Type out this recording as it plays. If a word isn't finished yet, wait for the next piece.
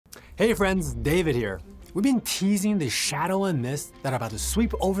Hey friends, David here. We've been teasing the shadow and mist that are about to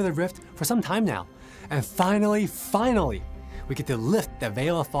sweep over the rift for some time now. And finally, we get to lift the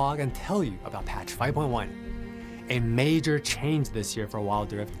veil of fog and tell you about patch 5.1. A major change this year for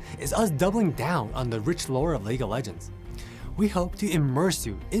Wild Rift is us doubling down on the rich lore of League of Legends. We hope to immerse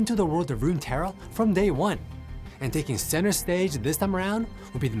you into the world of Runeterra from day one. And taking center stage this time around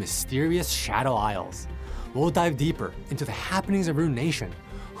will be the mysterious Shadow Isles. We'll dive deeper into the happenings of Rune Nation,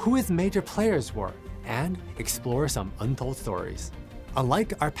 who its major players were, and explore some untold stories.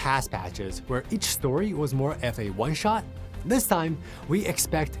 Unlike our past patches, where each story was more of a one-shot, this time we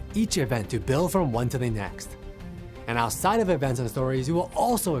expect each event to build from one to the next. And outside of events and stories, you will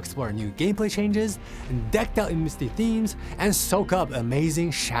also explore new gameplay changes, and decked out in misty themes, and soak up amazing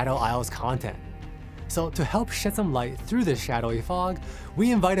Shadow Isles content. So to help shed some light through this shadowy fog,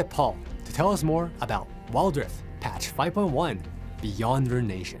 we invited Paul to tell us more about Wild Rift patch 5.1 Beyond Rune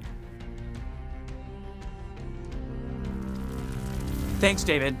Nation. Thanks,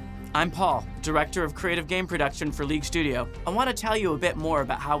 David. I'm Paul, Director of Creative Game Production for League Studio. I want to tell you a bit more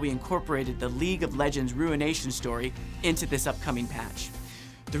about how we incorporated the League of Legends Ruination story into this upcoming patch.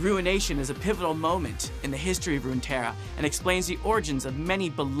 The Ruination is a pivotal moment in the history of Runeterra and explains the origins of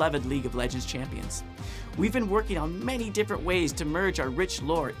many beloved League of Legends champions. We've been working on many different ways to merge our rich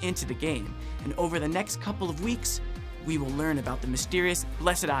lore into the game, and over the next couple of weeks, we will learn about the mysterious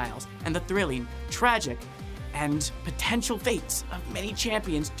Blessed Isles and the thrilling, tragic, and potential fates of many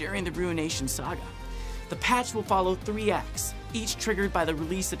champions during the Ruination saga. The patch will follow 3 acts, each triggered by the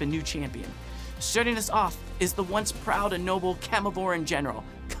release of a new champion. Starting us off is the once proud and noble Camovoran general,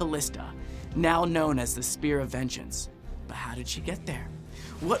 Kalista, now known as the Spear of Vengeance. But how did she get there?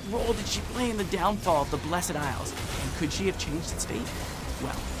 What role did she play in the downfall of the Blessed Isles, and could she have changed its fate?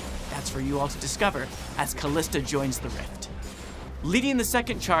 Well, that's for you all to discover as Kalista joins the Rift. Leading the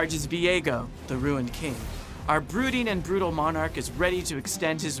second charge is Viego, the Ruined King. Our brooding and brutal monarch is ready to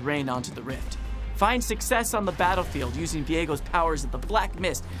extend his reign onto the Rift. Find success on the battlefield using Viego's powers of the Black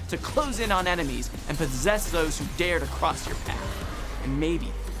Mist to close in on enemies and possess those who dare to cross your path. And maybe,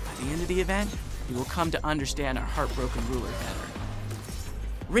 by the end of the event, you will come to understand our heartbroken ruler better.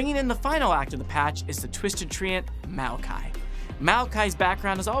 Ringing in the final act of the patch is the twisted treant, Maokai. Maokai's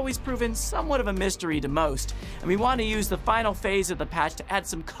background has always proven somewhat of a mystery to most, and we want to use the final phase of the patch to add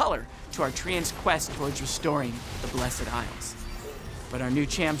some color to our treant's quest towards restoring the Blessed Isles. But our new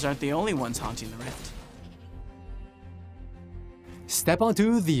champs aren't the only ones haunting the Rift. Step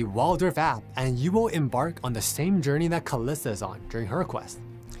onto the Wild Rift app and you will embark on the same journey that Kalista is on during her quest.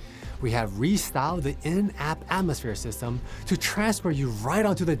 We have restyled the in-app atmosphere system to transfer you right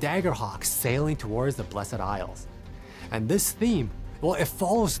onto the Daggerhawk sailing towards the Blessed Isles. And this theme, well, it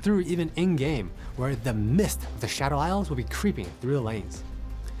follows through even in-game, where the mist of the Shadow Isles will be creeping through the lanes.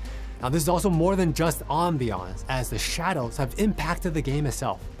 Now this is also more than just ambiance, as the shadows have impacted the game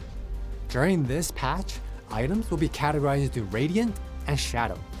itself. During this patch, items will be categorized into Radiant and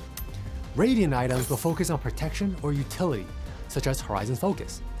Shadow. Radiant items will focus on protection or utility, such as Horizon's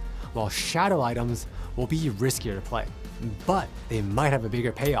Focus, while Shadow items will be riskier to play, but they might have a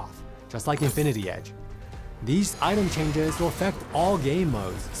bigger payoff, just like Infinity Edge. These item changes will affect all game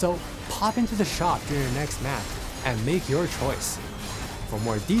modes, so pop into the shop during your next match and make your choice. For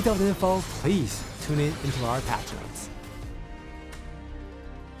more detailed info, please tune in into our patch notes.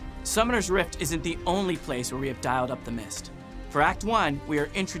 Summoner's Rift isn't the only place where we have dialed up the mist. For Act 1, we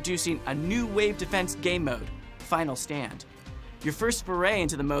are introducing a new wave defense game mode, Final Stand. Your first foray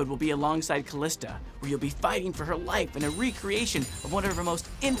into the mode will be alongside Kalista, where you'll be fighting for her life in a recreation of one of her most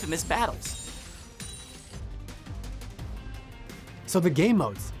infamous battles. So the game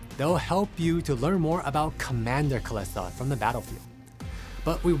modes, they'll help you to learn more about Commander Kalista from the battlefield.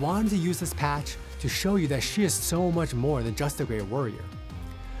 But we wanted to use this patch to show you that she is so much more than just a great warrior.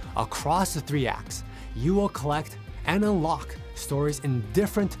 Across the 3 acts, you will collect and unlock stories in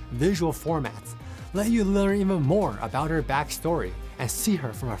different visual formats, let you learn even more about her backstory and see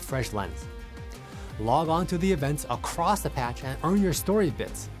her from a fresh lens. Log on to the events across the patch and earn your story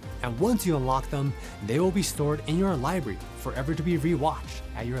bits, and once you unlock them, they will be stored in your library forever to be rewatched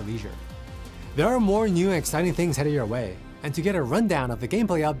at your leisure. There are more new and exciting things headed your way, and to get a rundown of the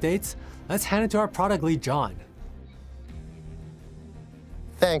gameplay updates, let's hand it to our product lead, John.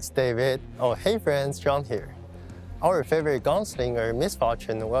 Thanks, David. Oh, hey friends, John here. Our favorite gunslinger, Miss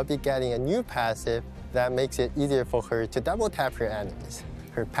Fortune, will be getting a new passive that makes it easier for her to double tap her enemies.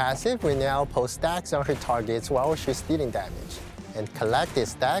 Her passive will now post stacks on her targets while she's dealing damage, and collected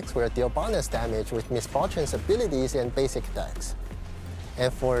stacks will deal bonus damage with Miss Fortune's abilities and basic decks.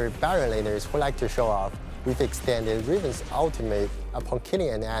 And for barrelators who like to show off, we've extended Riven's ultimate upon killing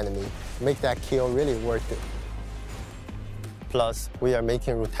an enemy, make that kill really worth it. Plus, we are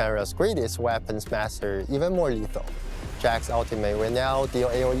making Runeterra's greatest weapons master even more lethal. Jack's ultimate will now deal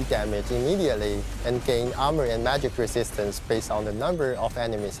AoE damage immediately and gain armor and magic resistance based on the number of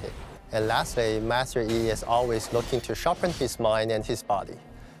enemies hit. And lastly, Master E is always looking to sharpen his mind and his body.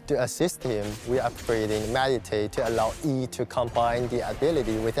 To assist him, we are upgrading Meditate to allow E to combine the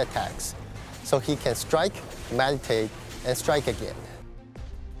ability with attacks, so he can strike, meditate, and strike again.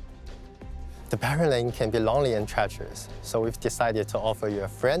 The Barren Lane can be lonely and treacherous, so we've decided to offer you a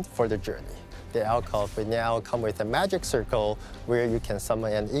friend for the journey. The alcove will now come with a magic circle where you can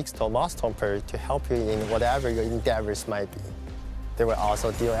summon an X-Toll Moss Thumper to help you in whatever your endeavors might be. They will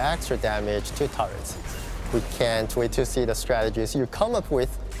also deal extra damage to turrets. We can't wait to see the strategies you come up with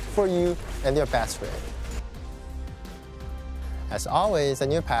for you and your best friend. As always, the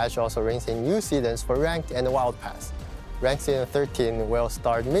new patch also brings in new seasons for Ranked and Wild Pass. Ranked Season 13 will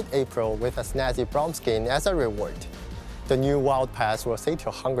start mid-April with a snazzy Bronze skin as a reward. The new Wild Pass will sate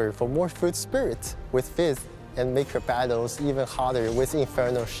your hunger for more food spirits with Fizz and make your battles even harder with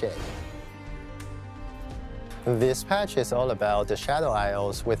Infernal Shade. This patch is all about the Shadow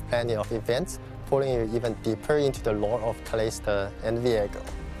Isles with plenty of events, pulling you even deeper into the lore of Callista and Viego.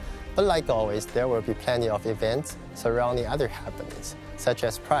 But like always, there will be plenty of events surrounding other happenings, such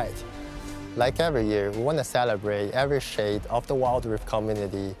as Pride. Like every year, we want to celebrate every shade of the Wild Rift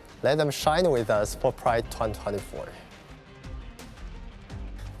community. Let them shine with us for Pride 2024.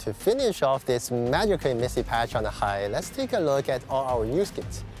 To finish off this magically messy patch on a high, let's take a look at all our new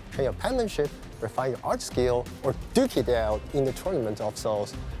skins. Train your penmanship, refine your art skill, or duke it out in the Tournament of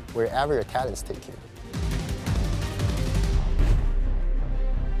Souls, wherever your talents take you.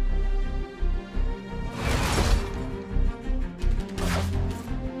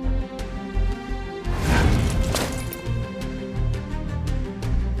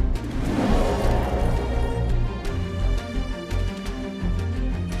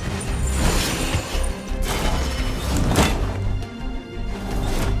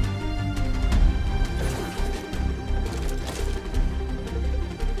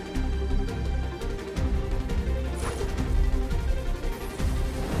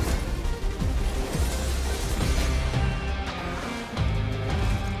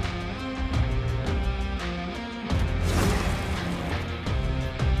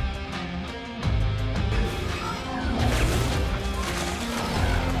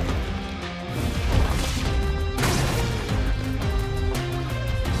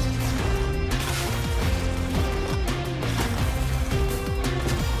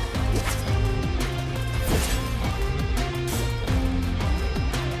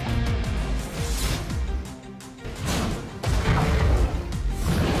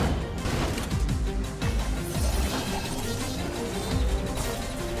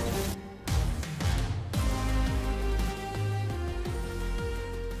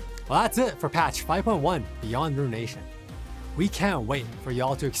 Well, that's it for patch 5.1 Beyond Ruination. We can't wait for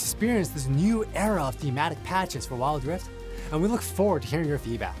y'all to experience this new era of thematic patches for Wild Rift, and we look forward to hearing your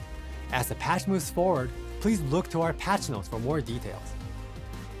feedback. As the patch moves forward, please look to our patch notes for more details.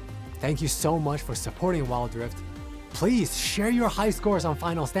 Thank you so much for supporting Wild Rift. Please share your high scores on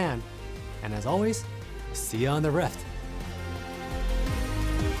Final Stand, and as always, see you on the Rift.